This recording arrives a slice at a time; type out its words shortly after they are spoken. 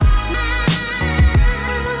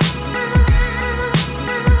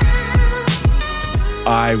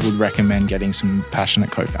I would recommend getting some passionate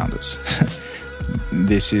co-founders.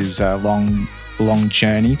 This is a long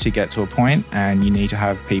journey to get to a point, and you need to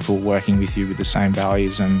have people working with you with the same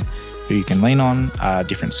values and who you can lean on,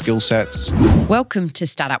 different skill sets. Welcome to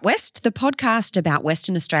Startup West, the podcast about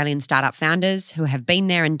Western Australian startup founders who have been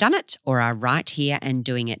there and done it or are right here and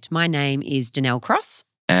doing it. My name is Nic Terpkos.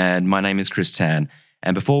 And my name is Chris Tan.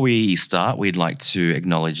 And before we start, we'd like to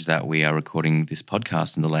acknowledge that we are recording this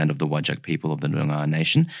podcast in the land of the Whadjuk people of the Noongar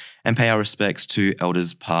Nation and pay our respects to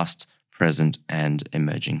elders past, present and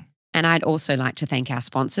emerging. And I'd also like to thank our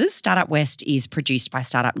sponsors. Startup West is produced by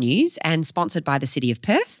Startup News and sponsored by the City of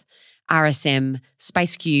Perth, RSM,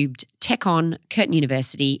 Space Cubed, TechOn, Curtin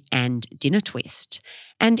University and Dinner Twist.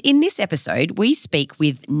 And in this episode, we speak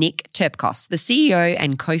with Nic Terpkos, the CEO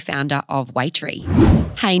and co-founder of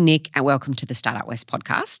Waytree. Hey, Nic, and welcome to the Startup West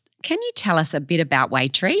podcast. Can you tell us a bit about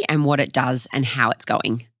Waytree and what it does and how it's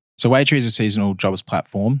going? So Waytree is a seasonal jobs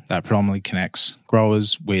platform that predominantly connects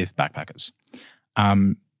growers with backpackers.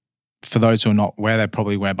 For those who are not aware, they're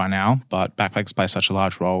probably aware by now, but backpackers play such a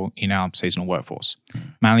large role in our seasonal workforce,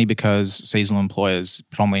 mainly because seasonal employers,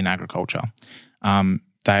 predominantly in agriculture,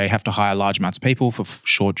 they have to hire large amounts of people for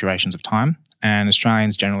short durations of time, and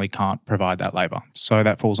Australians generally can't provide that labour. So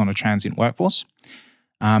that falls on a transient workforce.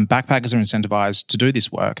 Backpackers are incentivised to do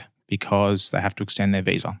this work because they have to extend their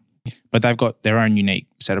visa. But they've got their own unique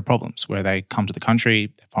set of problems where they come to the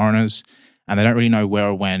country, they're foreigners, and they don't really know where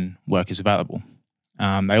or when work is available.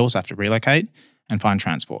 They also have to relocate and find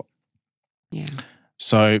transport. Yeah.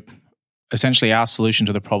 So essentially our solution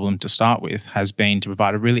to the problem to start with has been to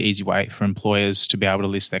provide a really easy way for employers to be able to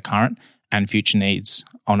list their current and future needs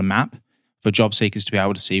on a map, for job seekers to be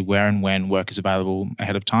able to see where and when work is available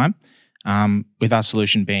ahead of time, with our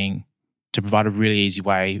solution being to provide a really easy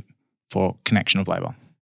way for connection of labour.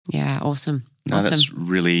 Yeah, awesome. No, that's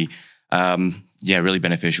really, really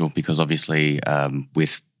beneficial because obviously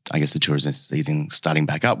with, I guess, the tourism season starting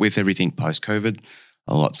back up with everything post-COVID,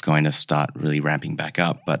 a lot's going to start really ramping back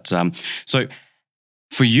up. But so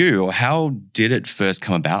for you, how did it first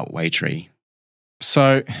come about, Waytree?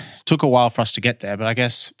 So it took a while for us to get there, but I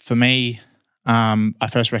guess for me, I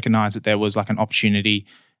first recognised that there was like an opportunity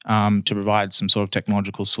to provide some sort of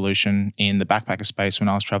technological solution in the backpacker space when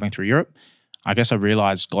I was travelling through Europe. I guess I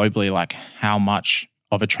realised globally like how much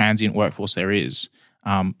of a transient workforce there is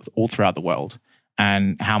all throughout the world,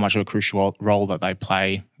 and how much of a crucial role that they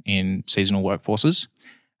play in seasonal workforces.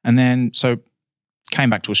 And then so came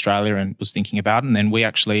back to Australia and was thinking about it. And then we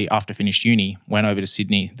actually, after finished uni, went over to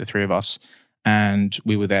Sydney, the three of us, and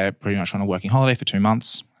we were there pretty much on a working holiday for 2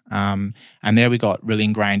 months. And there we got really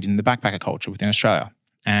ingrained in the backpacker culture within Australia.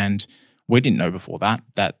 And we didn't know before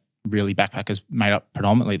that really backpackers made up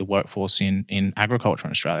predominantly the workforce in agriculture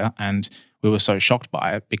in Australia. And we were so shocked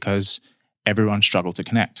by it because everyone struggled to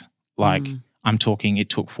connect. I'm talking, it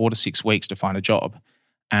took 4 to 6 weeks to find a job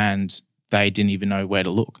and they didn't even know where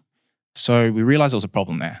to look. So we realized there was a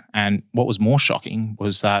problem there. And what was more shocking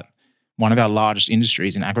was that one of our largest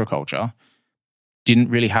industries in agriculture didn't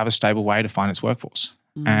really have a stable way to find its workforce.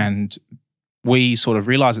 And we sort of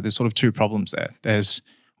realized that there's sort of two problems there. There's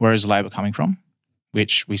where is labour coming from,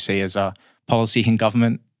 which we see as a policy and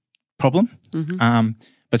government problem.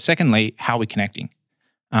 But secondly, how are we connecting?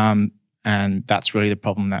 And that's really the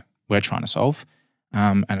problem that we're trying to solve,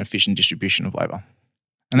 an efficient distribution of labour.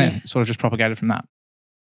 And then it sort of just propagated from that.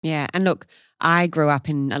 Yeah. And look, I grew up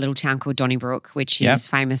in a little town called Donnybrook, which is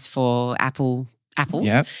famous for apples.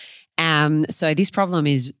 Yep. So this problem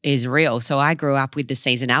is real. So I grew up with the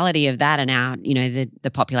seasonality of that and our,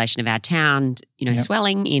 the population of our town,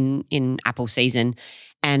 swelling in apple season.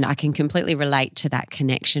 And I can completely relate to that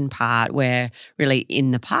connection part where really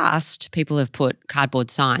in the past, people have put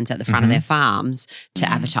cardboard signs at the front of their farms to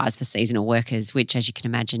advertise for seasonal workers, which, as you can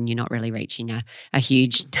imagine, you're not really reaching a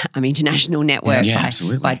huge, international network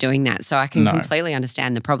by doing that. So I can completely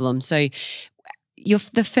understand the problem. So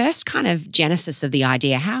the first kind of genesis of the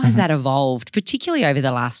idea, how has that evolved, particularly over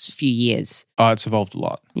the last few years? Oh, it's evolved a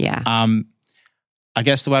lot. Yeah. I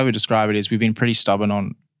guess the way we describe it is we've been pretty stubborn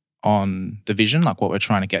on the vision, like what we're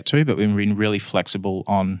trying to get to, but we've been really flexible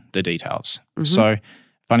on the details. So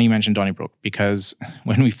funny you mentioned Donnybrook because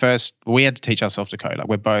when we had to teach ourselves to code. Like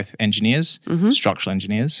we're both engineers, structural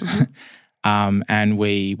engineers, and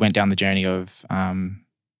we went down the journey of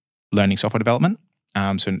learning software development.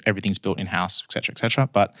 So everything's built in-house, et cetera, et cetera.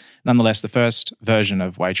 But nonetheless, the first version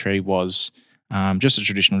of Waytree was just a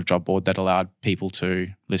traditional job board that allowed people to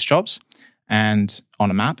list jobs and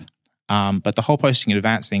on a map. But the whole posting in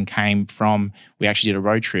advance thing came from, we actually did a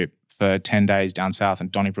road trip for 10 days down south,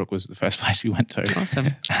 and Donnybrook was the first place we went to.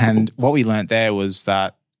 Awesome. And what we learned there was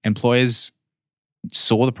that employers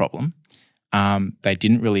saw the problem. They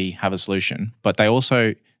didn't really have a solution, but they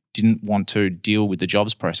also didn't want to deal with the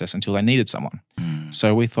jobs process until they needed someone.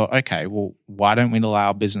 So we thought, okay, well, why don't we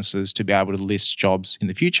allow businesses to be able to list jobs in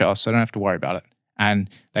the future so they don't have to worry about it, and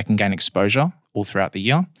they can gain exposure all throughout the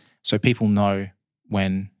year, so people know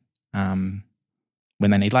when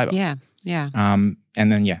they need labour. Yeah. And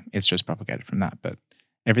then it's just propagated from that. But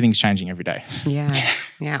everything's changing every day.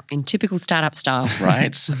 Yeah. In typical startup style,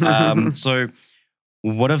 right? So,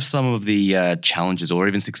 what are some of the challenges or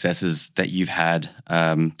even successes that you've had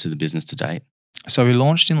to the business to date? So we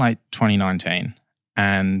launched in late 2019,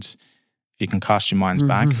 and if you can cast your minds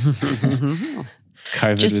back,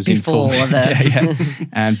 COVID just was before in full,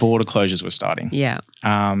 and border closures were starting. Yeah.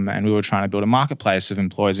 And we were trying to build a marketplace of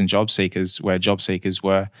employers and job seekers, where job seekers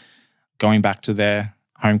were going back to their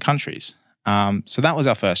home countries. So that was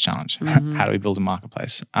our first challenge. How do we build a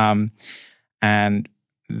marketplace? And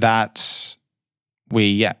that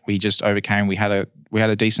we just overcame. We had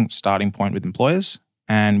a decent starting point with employers,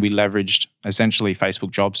 and we leveraged essentially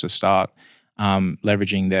Facebook Jobs to start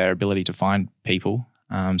leveraging their ability to find people.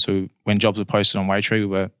 So when jobs were posted on Waytree, we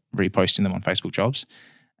were reposting them on Facebook Jobs,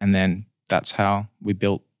 and then that's how we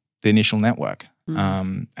built the initial network.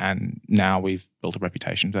 And now we've built a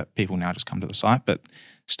reputation that people now just come to the site. But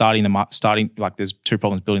starting like there's two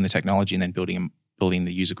problems: building the technology and then building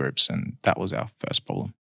the user groups, and that was our first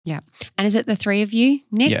problem. Yeah. And is it the three of you,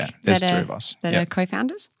 Nic? Yeah, there's three of us. That are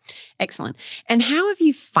co-founders? Excellent. And how have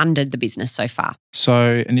you funded the business so far?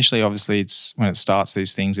 So initially, obviously, it's when it starts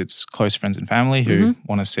these things, it's close friends and family who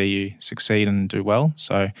want to see you succeed and do well.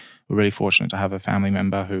 So we're really fortunate to have a family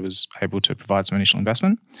member who was able to provide some initial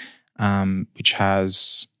investment,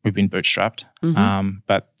 we've been bootstrapped,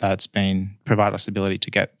 but that's provided us the ability to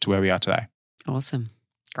get to where we are today. Awesome.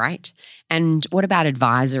 Great. And what about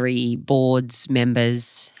advisory boards,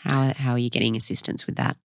 members? How are you getting assistance with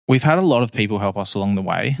that? We've had a lot of people help us along the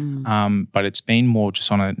way, but it's been more just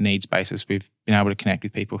on a needs basis. We've been able to connect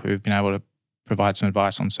with people who've been able to provide some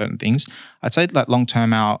advice on certain things. I'd say that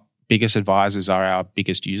long-term, our biggest advisors are our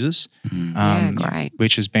biggest users, great.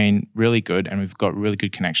 which has been really good, and we've got really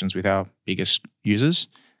good connections with our biggest users,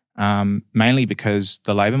 mainly because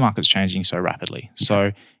the labour market's changing so rapidly.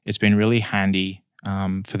 So it's been really handy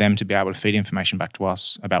for them to be able to feed information back to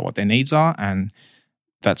us about what their needs are, and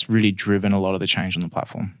that's really driven a lot of the change on the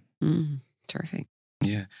platform. Terrific.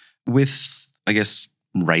 Yeah. With, I guess,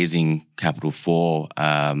 raising capital for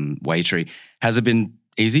Waytree, has it been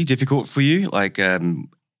easy, difficult for you? Like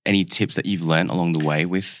any tips that you've learned along the way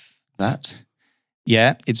with that?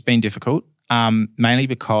 Yeah, it's been difficult, mainly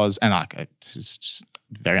because, and this is just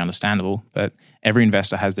very understandable, but every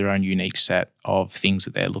investor has their own unique set of things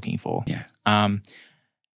that they're looking for. Yeah.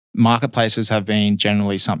 Marketplaces have been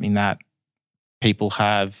generally something that people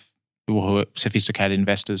who are sophisticated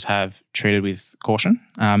investors have treated with caution,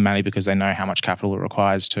 mainly because they know how much capital it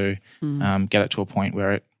requires to get it to a point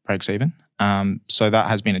where it breaks even. So that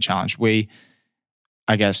has been a challenge.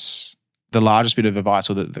 I guess the largest bit of advice,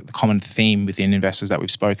 or the common theme within investors that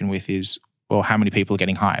we've spoken with is, well, how many people are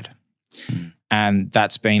getting hired? And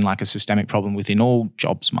that's been like a systemic problem within all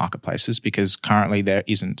jobs marketplaces, because currently there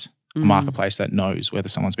isn't a marketplace that knows whether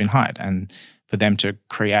someone's been hired. And for them to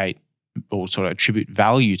create or sort of attribute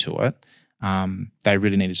value to it, they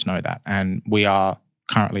really needed to know that. And we are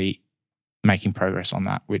currently making progress on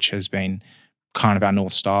that, which has been kind of our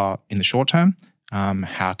North Star in the short term.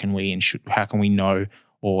 How can we know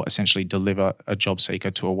or essentially deliver a job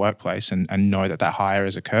seeker to a workplace and know that hire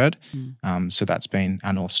has occurred? So that's been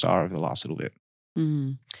our North Star over the last little bit.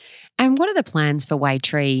 And what are the plans for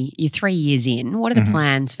Waytree? You're 3 years in. What are the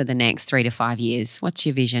plans for the next 3 to 5 years? What's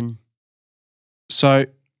your vision? So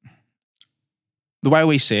the way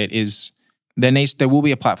we see it is there will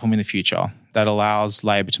be a platform in the future that allows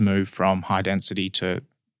labour to move from high density to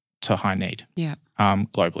high need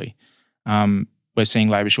globally. We're seeing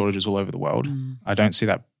labour shortages all over the world. I don't see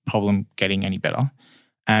that problem getting any better.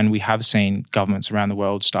 And we have seen governments around the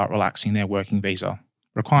world start relaxing their working visa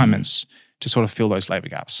requirements to sort of fill those labour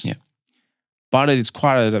gaps. Yeah. But it's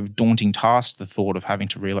quite a daunting task, the thought of having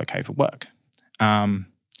to relocate for work.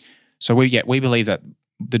 So we believe that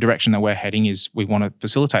the direction that we're heading is we want to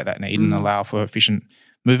facilitate that need and allow for efficient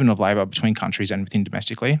movement of labour between countries and within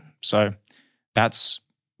domestically. So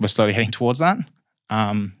we're slowly heading towards that.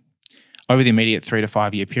 Over the immediate 3 to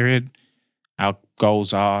 5 year period, our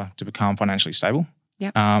goals are to become financially stable.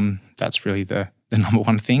 Yep. That's really the number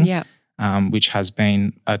one thing, which has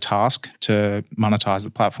been a task to monetize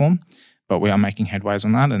the platform, but we are making headways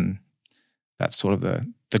on that, and that's sort of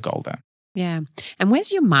the goal there. Yeah. And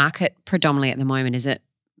where's your market predominantly at the moment? Is it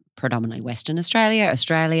predominantly Western Australia?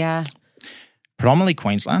 predominantly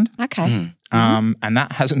Queensland. Okay. And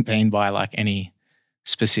that hasn't been by like any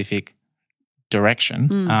specific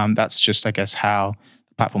direction. That's just, I guess, how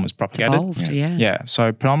the platform is propagated. It's evolved, yeah. Yeah.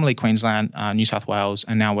 So predominantly Queensland, New South Wales,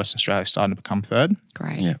 and now Western Australia is starting to become third.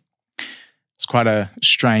 Great. Yeah. It's quite a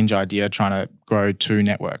strange idea trying to grow two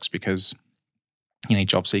networks because you need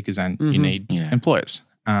job seekers and you need employers.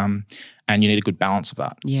 And you need a good balance of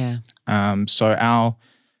that. Yeah. So our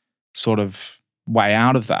sort of way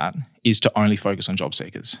out of that is to only focus on job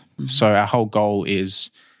seekers. So our whole goal is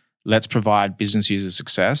let's provide business user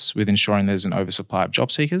success with ensuring there's an oversupply of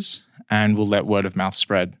job seekers, and we'll let word of mouth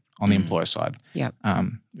spread on the employer side. Yep.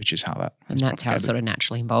 Which is how that. And that's how it's sort of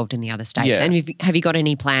naturally involved in the other states. Yeah. And have you got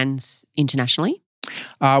any plans internationally?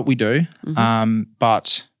 We do,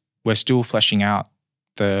 but we're still fleshing out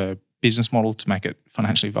the business model to make it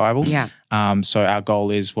financially viable. Yeah. So our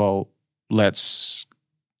goal is, well, let's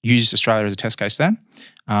use Australia as a test case there.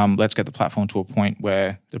 Let's get the platform to a point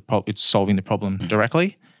where it's solving the problem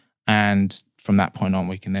directly. And from that point on,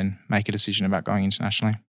 we can then make a decision about going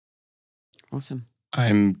internationally. Awesome.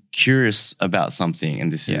 I'm curious about something,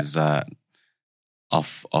 and this is off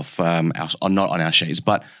not on our sheets,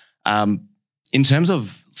 but in terms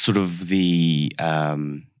of sort of the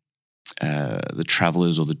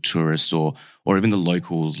travelers or the tourists or even the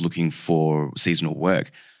locals looking for seasonal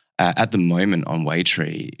work, at the moment on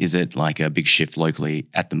Waytree, is it like a big shift locally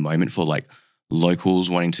at the moment for like locals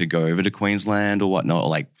wanting to go over to Queensland or whatnot, or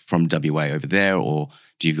like from WA over there, or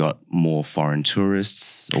do you got more foreign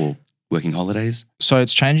tourists or working holidays? So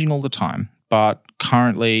it's changing all the time, but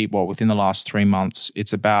currently, within the last 3 months,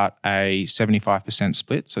 it's about a 75%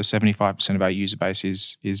 split. So 75% of our user base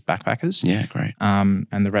is backpackers. Yeah, great.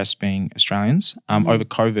 And the rest being Australians. Over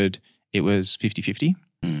COVID, it was 50-50.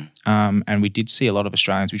 And we did see a lot of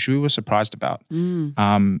Australians, which we were surprised about,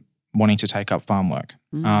 wanting to take up farm work,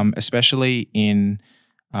 especially in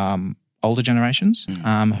older generations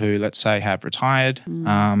who, let's say, have retired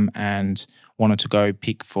and wanted to go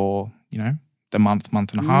pick for, the month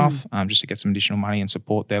and a half just to get some additional money and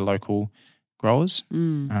support their local growers.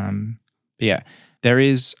 But yeah, there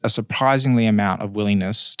is a surprisingly amount of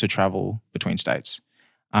willingness to travel between states.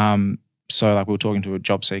 So like we were talking to a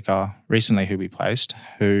job seeker recently who we placed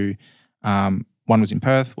who one was in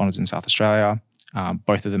Perth, one was in South Australia.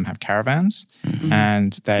 Both of them have caravans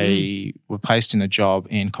and they were placed in a job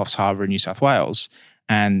in Coffs Harbour in New South Wales,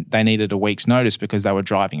 and they needed a week's notice because they were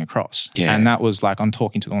driving across. Yeah. And that was like, I'm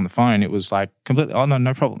talking to them on the phone, it was like completely,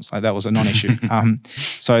 no problems. Like that was a non-issue.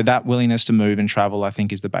 So that willingness to move and travel, I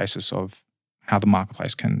think, is the basis of how the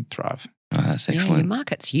marketplace can thrive. Oh, that's excellent. Yeah, your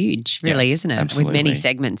market's huge, really, isn't it? Absolutely. With many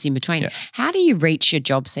segments in between. Yeah. How do you reach your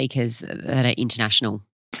job seekers that are international?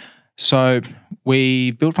 So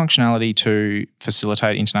we built functionality to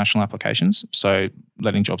facilitate international applications. So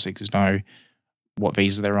letting job seekers know what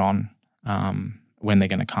visa they're on, when they're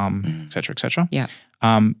going to come, et cetera, et cetera. Yeah.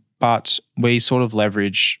 But we sort of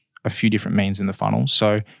leverage a few different means in the funnel.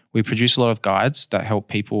 So we produce a lot of guides that help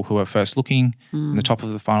people who are first looking in the top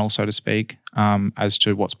of the funnel, so to speak, as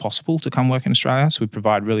to what's possible to come work in Australia. So we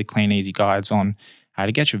provide really clean, easy guides on how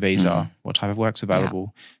to get your visa, what type of work's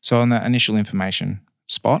available. Yeah. So on that initial information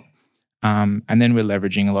spot. And then we're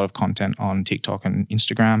leveraging a lot of content on TikTok and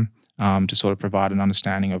Instagram to sort of provide an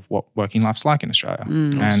understanding of what working life's like in Australia.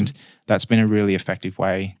 Awesome. And that's been a really effective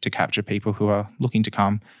way to capture people who are looking to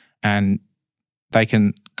come, and they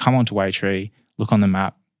can come onto Waytree, look on the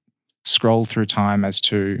map, scroll through time as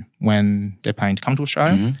to when they're planning to come to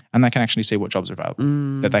Australia, and they can actually see what jobs are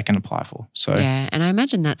available that they can apply for. So yeah, and I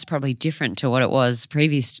imagine that's probably different to what it was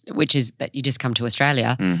previous, which is that you just come to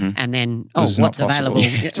Australia and then, what's available?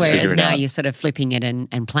 Whereas now you're sort of flipping it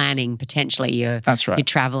and planning potentially you're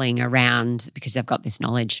travelling around because they've got this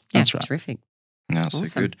knowledge. That's right. Terrific.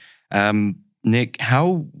 That's so good. Nic,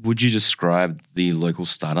 how would you describe the local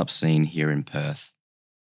startup scene here in Perth?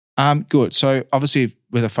 Good. So obviously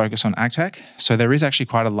with a focus on agtech. So there is actually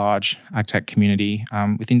quite a large agtech community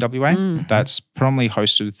within WA that's predominantly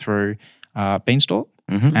hosted through Beanstalk.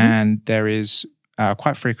 And there is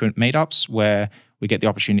quite frequent meetups where we get the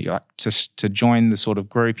opportunity to join the sort of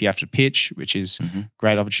group. You have to pitch, which is a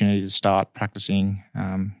great opportunity to start practicing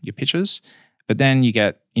your pitches. But then you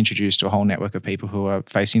get introduced to a whole network of people who are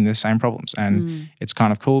facing the same problems. And it's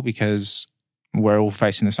kind of cool because we're all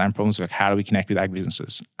facing the same problems. Like, how do we connect with ag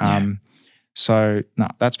businesses? So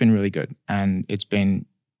that's been really good. And it's been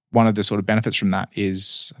one of the sort of benefits from that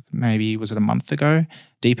is was it a month ago?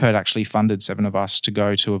 Deepert actually funded 7 of us to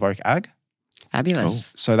go to Evoke Ag.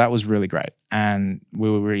 Fabulous. Cool. So that was really great. And we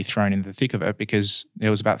were really thrown into the thick of it because there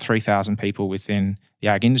was about 3,000 people within the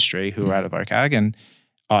ag industry who were at Evoke Ag. And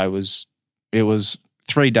it was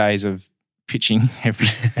 3 days of pitching every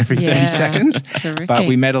 30 seconds. Terrific. But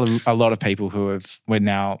we met a lot of people who we're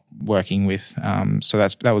now working with. So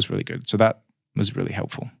that was really good. So that was really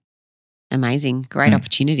helpful. Amazing. Great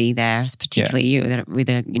opportunity there, particularly you with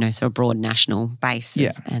a sort of broad national base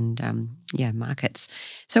and markets.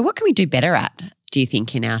 So what can we do better at, do you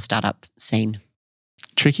think, in our startup scene?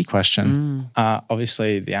 Tricky question.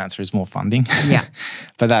 Obviously, the answer is more funding. Yeah.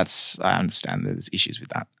 But I understand there's issues with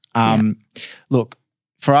that. Look,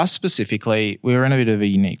 for us specifically, we were in a bit of a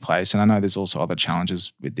unique place, and I know there's also other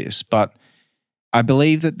challenges with this, but I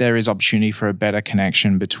believe that there is opportunity for a better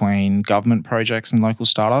connection between government projects and local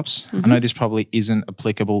startups. I know this probably isn't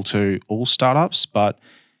applicable to all startups, but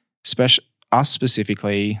us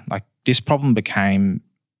specifically, like this problem became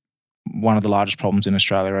one of the largest problems in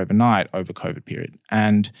Australia overnight over COVID period.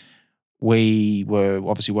 And we were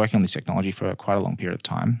obviously working on this technology for quite a long period of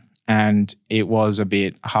time. And it was a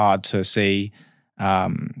bit hard to see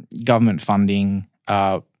government funding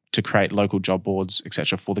to create local job boards, et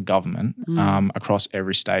cetera, for the government across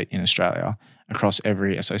every state in Australia, across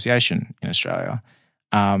every association in Australia.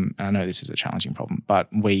 And I know this is a challenging problem, but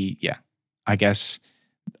I guess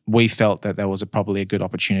we felt that there was probably a good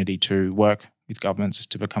opportunity to work with governments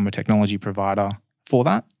to become a technology provider for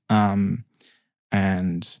that. I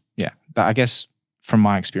guess from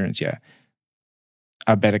my experience,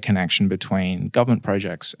 a better connection between government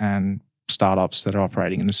projects and startups that are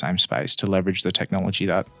operating in the same space to leverage the technology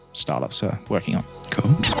that startups are working on.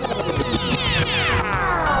 Cool.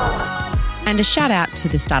 And a shout out to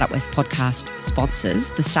the Startup West podcast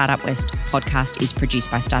sponsors. The Startup West podcast is produced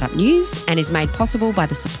by Startup News and is made possible by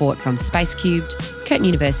the support from Space Cubed, Curtin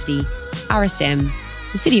University, RSM,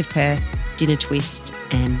 the City of Perth, Dinner Twist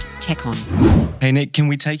and TechOn. Hey, Nic, can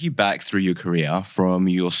we take you back through your career from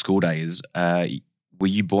your school days? Were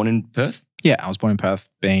you born in Perth? Yeah, I was born in Perth,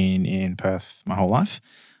 been in Perth my whole life.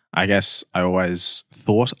 I guess I always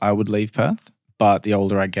thought I would leave Perth, but the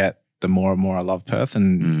older I get, the more and more I love Perth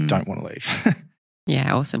and don't want to leave.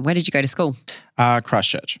 Yeah, awesome. Where did you go to school?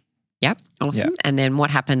 Christchurch. Yep, awesome. Yeah. And then what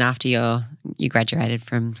happened after you graduated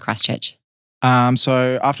from Christchurch?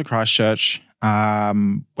 So after Christchurch,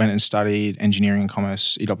 went and studied engineering and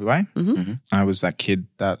commerce EWA. I was that kid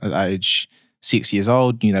that at age 6 years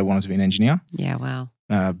old knew they wanted to be an engineer. Yeah, wow.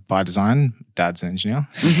 By design, dad's an engineer.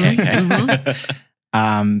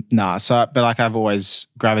 I've always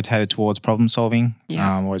gravitated towards problem solving.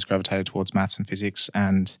 Always gravitated towards maths and physics,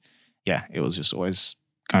 and it was just always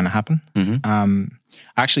going to happen. I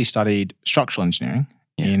actually studied structural engineering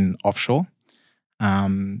in offshore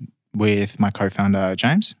with my co-founder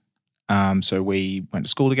James. So we went to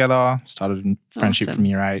school together, started a friendship from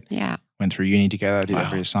year 8. Yeah. Went through uni together, did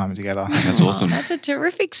every assignment together. That's awesome. That's a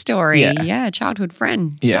terrific story. Yeah, childhood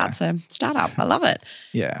friend starts a startup. I love it.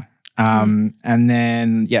 Yeah. And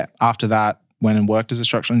then, after that, went and worked as a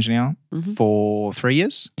structural engineer for 3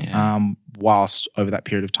 years, whilst over that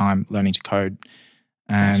period of time learning to code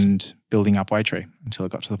and building up Waytree until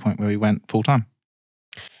it got to the point where we went full-time.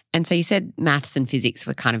 And so you said maths and physics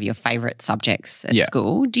were kind of your favourite subjects at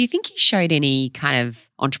school. Do you think you showed any kind of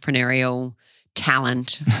entrepreneurial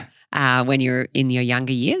talent when you're in your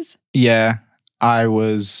younger years? Yeah, I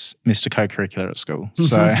was Mr. Co-curricular at school.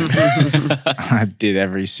 So I did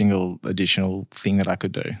every single additional thing that I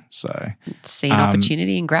could do. So see an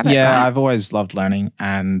opportunity and grab it, Yeah, right? I've always loved learning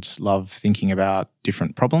and love thinking about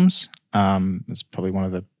different problems. That's probably one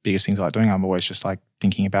of the biggest things I like doing. I'm always just like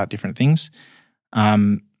thinking about different things.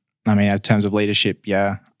 In terms of leadership,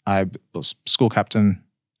 I was school captain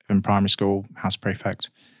in primary school, house prefect.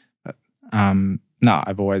 But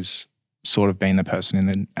I've always sort of been the person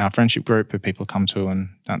in our friendship group who people come to, and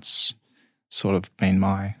that's sort of been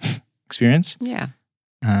my experience. Yeah.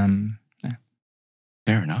 Fair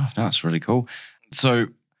enough. That's really cool. So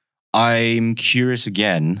I'm curious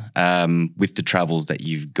again, with the travels that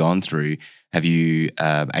you've gone through, have you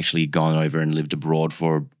actually gone over and lived abroad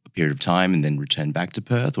for a period of time and then returned back to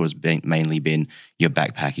Perth, or has it mainly been your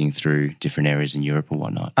backpacking through different areas in Europe or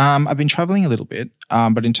whatnot? I've been traveling a little bit,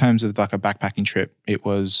 but in terms of like a backpacking trip, it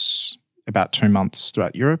was about 2 months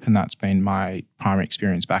throughout Europe, and that's been my primary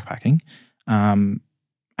experience backpacking. The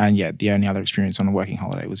only other experience on a working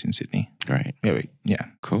holiday was in Sydney. Great. Yeah.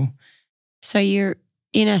 Cool. So you're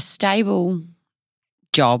in a stable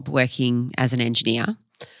job working as an engineer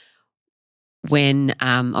when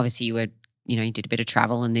obviously you were, you did a bit of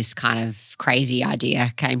travel and this kind of crazy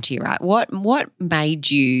idea came to you, right? What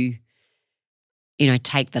made you,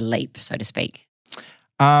 take the leap, so to speak?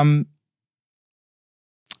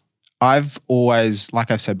 I've always, like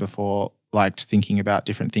I've said before, liked thinking about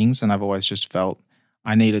different things, and I've always just felt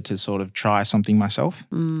I needed to sort of try something myself.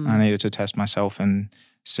 I needed to test myself and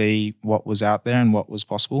see what was out there and what was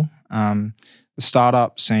possible. The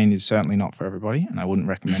startup scene is certainly not for everybody, and I wouldn't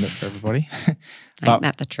recommend it for everybody. Ain't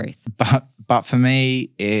that the truth? But for me,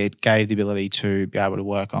 it gave the ability to be able to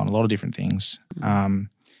work on a lot of different things.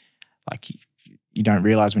 Like you don't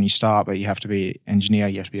realize when you start, but you have to be an engineer,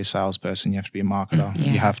 you have to be a salesperson, you have to be a marketer,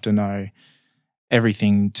 you have to know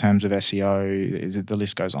everything in terms of SEO. The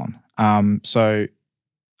list goes on. So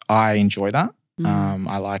I enjoy that.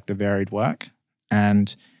 I like the varied work,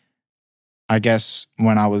 and I guess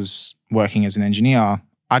when I was working as an engineer,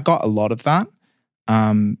 I got a lot of that.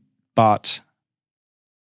 But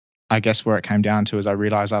I guess where it came down to is I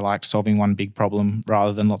realized I liked solving one big problem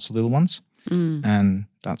rather than lots of little ones. And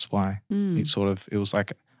that's why it was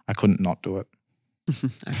like I couldn't not do it.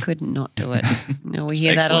 I couldn't not do it. No, we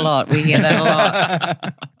hear that a lot. We hear that a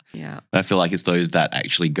lot. Yeah. I feel like it's those that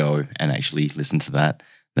actually go and actually listen to that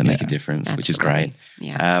make a difference, absolutely. Which is great.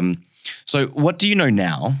 Yeah. So what do you know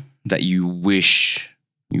now that you wish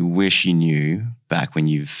you knew back when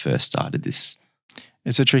you first started this?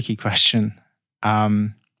 It's a tricky question.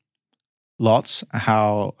 Lots,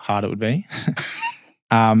 how hard it would be.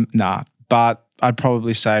 But I'd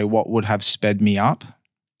probably say what would have sped me up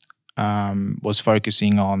was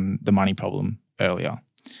focusing on the money problem earlier.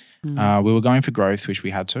 We were going for growth, which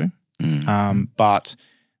we had to, but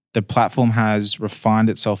the platform has refined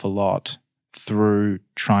itself a lot through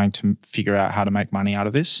trying to figure out how to make money out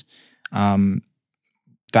of this.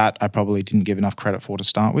 That I probably didn't give enough credit for to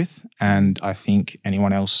start with, and I think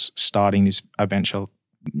anyone else starting this adventure,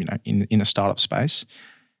 in a startup space,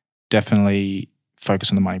 definitely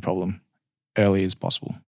focus on the money problem early as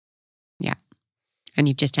possible. Yeah. And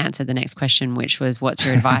you've just answered the next question, which was, what's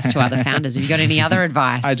your advice to other founders? Have you got any other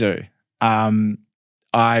advice? I do.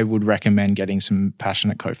 I would recommend getting some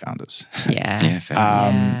passionate co-founders. Yeah.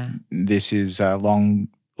 Fair. This is a long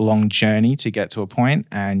journey to get to a point,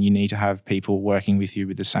 and you need to have people working with you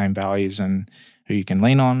with the same values and who you can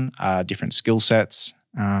lean on, different skill sets,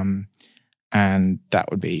 and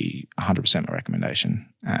that would be 100% my recommendation.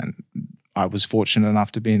 And I was fortunate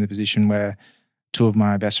enough to be in the position where two of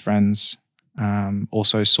my best friends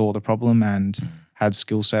also saw the problem and had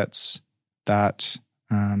skill sets that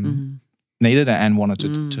needed and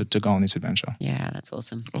wanted to go on this adventure. Yeah, that's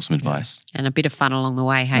awesome. Awesome advice. And a bit of fun along the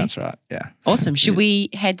way, hey? That's right, yeah. Awesome. Should we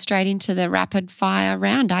head straight into the rapid fire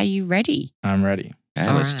round? Are you ready? I'm ready.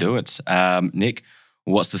 Okay, let's do it. Nic,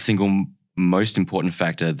 what's the single most important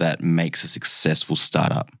factor that makes a successful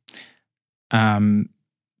startup?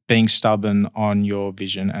 Being stubborn on your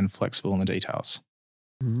vision and flexible in the details.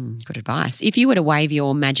 Good advice. If you were to wave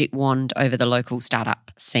your magic wand over the local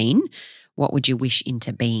startup scene, what would you wish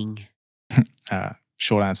into being?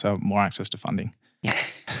 Short answer, more access to funding. Yeah.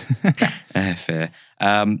 Fair.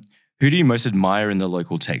 Who do you most admire in the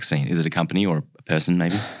local tech scene? Is it a company or a person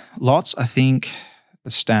maybe? Lots. I think the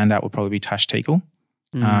standout would probably be Tash Teakle.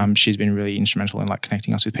 She's been really instrumental in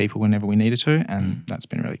connecting us with people whenever we needed to, and that's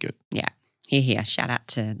been really good. Yeah. Here. Shout out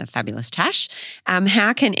to the fabulous Tash.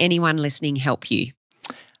 How can anyone listening help you?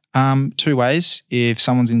 Two ways. If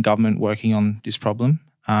someone's in government working on this problem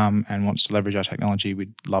and wants to leverage our technology,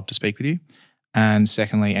 we'd love to speak with you. And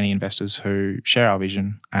secondly, any investors who share our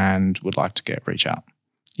vision and would like to reach out.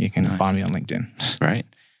 You can find me on LinkedIn. Great.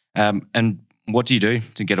 And what do you do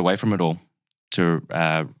to get away from it all, to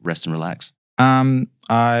rest and relax?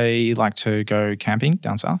 I like to go camping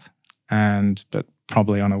down south, but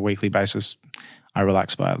probably on a weekly basis, I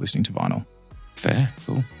relax by listening to vinyl. Fair.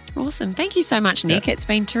 Cool. Awesome. Thank you so much, Nic. Yeah. It's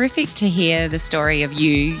been terrific to hear the story of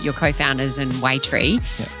you, your co-founders, and Waytree.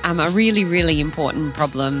 Yeah. A really, really important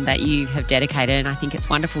problem that you have dedicated, and I think it's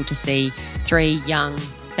wonderful to see three young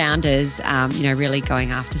founders, really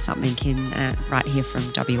going after something right here from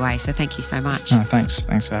WA. So thank you so much. Thanks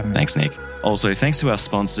for having me. Thanks, Nic. Also, thanks to our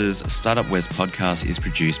sponsors. Startup West podcast is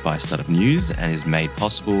produced by Startup News and is made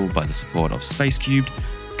possible by the support of Space Cubed,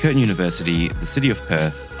 Curtin University, the City of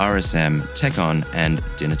Perth, RSM, TechOn, and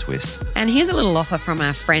Dinner Twist. And here's a little offer from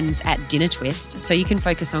our friends at Dinner Twist, so you can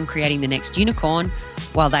focus on creating the next unicorn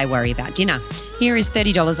while they worry about dinner. Here is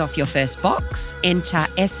 $30 off your first box. Enter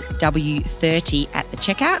SW30 at the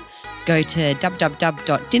checkout. Go to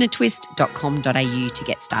www.dinnertwist.com.au to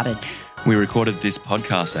get started. We recorded this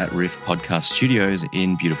podcast at Riff Podcast Studios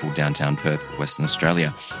in beautiful downtown Perth, Western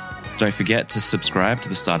Australia. Don't forget to subscribe to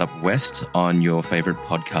the Startup West on your favourite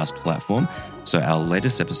podcast platform so our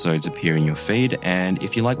latest episodes appear in your feed. And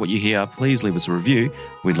if you like what you hear, please leave us a review.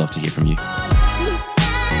 We'd love to hear from you.